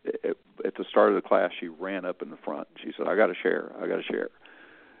at the start of the class, she ran up in the front. She said, I got to share.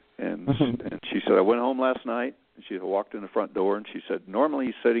 And she said, I went home last night, and she walked in the front door, and she said, normally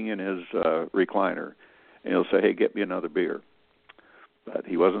he's sitting in his recliner, and he'll say, hey, get me another beer. but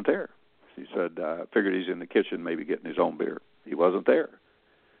he wasn't there. She said, figured he's in the kitchen maybe getting his own beer. He wasn't there.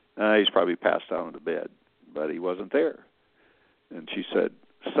 He's probably passed out on the bed, but he wasn't there. And she said,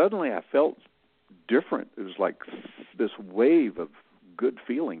 suddenly I felt different. It was like this wave of good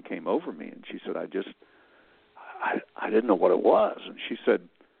feeling came over me. And she said, I didn't know what it was. And she said,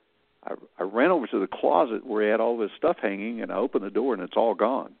 I ran over to the closet where he had all this stuff hanging, and I opened the door, and it's all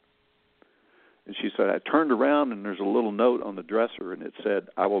gone. And she said, I turned around, and there's a little note on the dresser, and it said,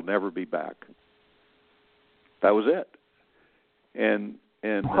 I will never be back. That was it. And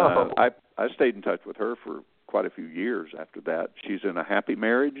I stayed in touch with her for quite a few years after that. She's in a happy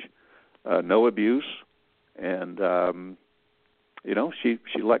marriage, no abuse, and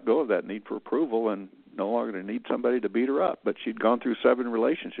she let go of that need for approval and no longer to need somebody to beat her up. But she'd gone through 7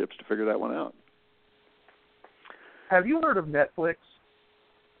 relationships to figure that one out. Have you heard of Netflix?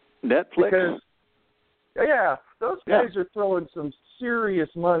 Netflix? Because, yeah, those guys are throwing some serious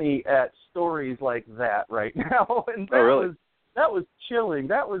money at stories like that right now, and that was chilling.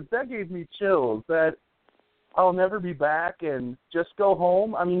 That gave me chills. That I'll never be back and just go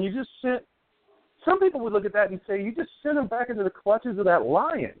home. I mean, you just sent. Some people would look at that and say, you just sent him back into the clutches of that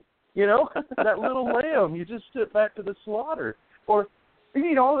lion, that little lamb. You just sent back to the slaughter, or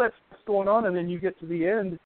all that stuff's going on, and then you get to the end,